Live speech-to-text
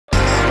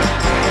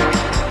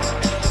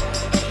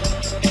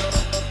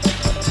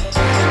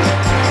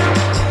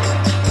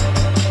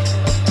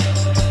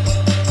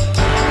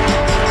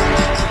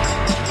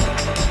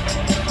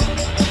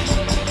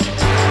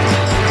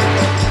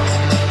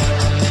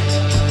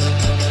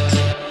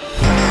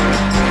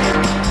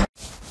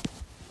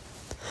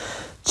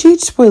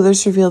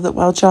spoilers reveal that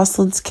while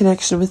Jocelyn's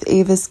connection with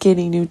Ava is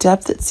gaining new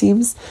depth, it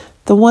seems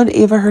the one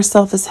Ava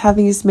herself is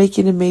having is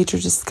making a major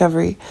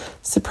discovery.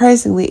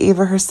 Surprisingly,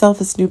 Ava herself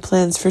has new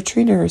plans for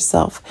Trina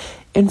herself.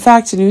 In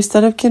fact, a new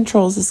set of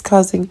controls is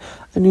causing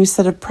a new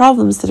set of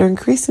problems that are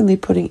increasingly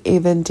putting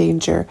Ava in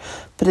danger.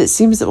 But it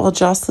seems that while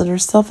Jocelyn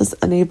herself is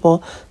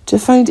unable to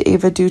find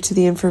Ava due to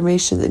the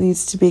information that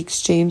needs to be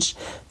exchanged,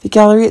 the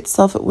gallery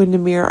itself at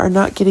Windermere are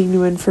not getting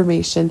new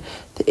information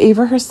that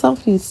Ava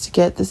herself needs to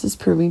get. This is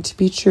proving to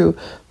be true.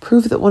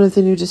 Proof that one of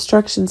the new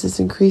destructions is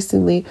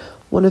increasingly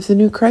one of the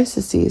new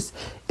crises.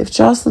 If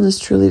Jocelyn is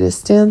truly at a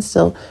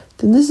standstill,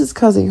 then this is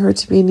causing her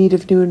to be in need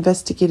of new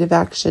investigative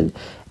action,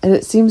 and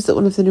it seems that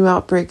one of the new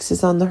outbreaks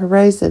is on the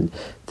horizon.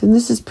 Then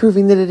this is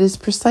proving that it is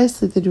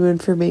precisely the new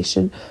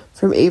information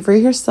from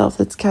Avery herself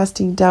that's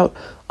casting doubt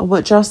on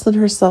what Jocelyn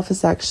herself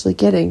is actually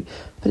getting.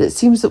 But it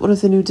seems that one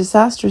of the new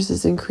disasters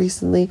is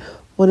increasingly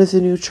one of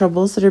the new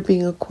troubles that are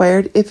being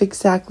acquired, if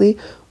exactly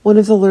one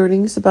of the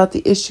learnings about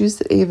the issues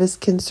that Ava is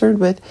concerned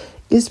with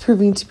is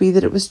proving to be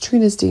that it was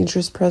Trina's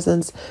dangerous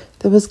presence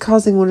that was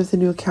causing one of the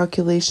new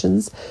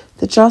calculations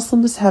that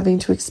Jocelyn was having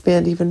to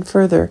expand even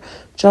further.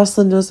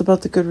 Jocelyn knows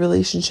about the good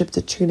relationship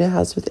that Trina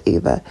has with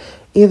Ava.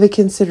 Ava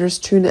considers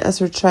Trina as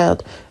her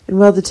child, and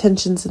while the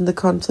tensions and the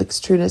conflicts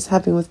Trina is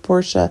having with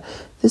Portia,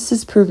 this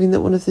is proving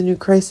that one of the new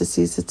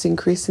crises that's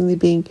increasingly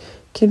being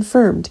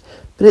confirmed.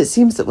 But it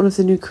seems that one of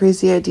the new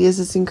crazy ideas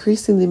is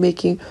increasingly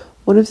making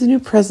one of the new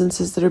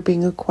presences that are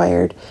being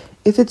acquired.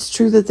 If it's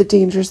true that the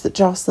dangers that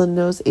Jocelyn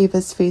knows Ava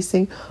is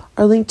facing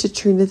are linked to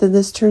Trina, then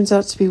this turns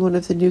out to be one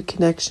of the new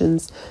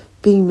connections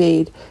being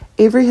made.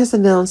 Avery has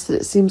announced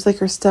that it seems like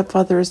her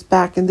stepfather is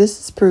back, and this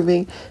is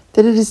proving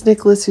that it is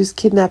Nicholas who's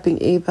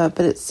kidnapping Ava,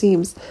 but it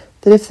seems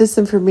that if this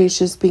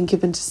information is being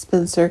given to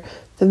Spencer,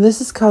 then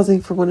this is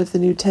causing for one of the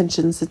new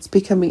tensions that's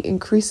becoming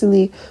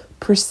increasingly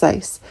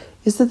precise,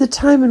 is that the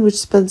time in which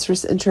Spencer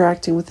is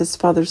interacting with his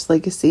father's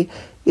legacy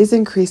is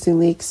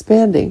increasingly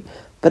expanding.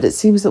 But it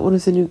seems that one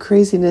of the new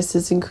craziness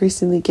is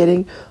increasingly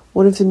getting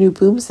one of the new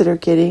booms that are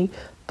getting.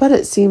 But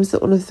it seems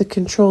that one of the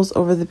controls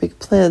over the big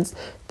plans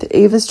that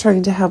Ava's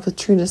trying to have with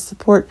Trina's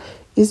support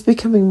is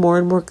becoming more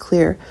and more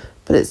clear.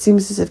 But it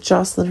seems as if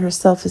Jocelyn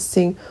herself is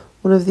seeing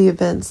one of the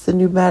events the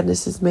new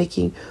madness is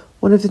making,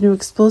 one of the new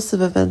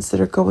explosive events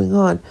that are going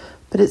on.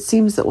 But it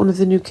seems that one of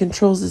the new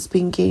controls is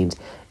being gained,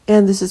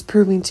 and this is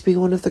proving to be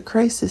one of the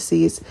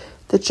crises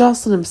that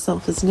Jocelyn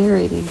himself is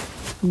narrating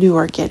new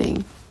are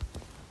getting.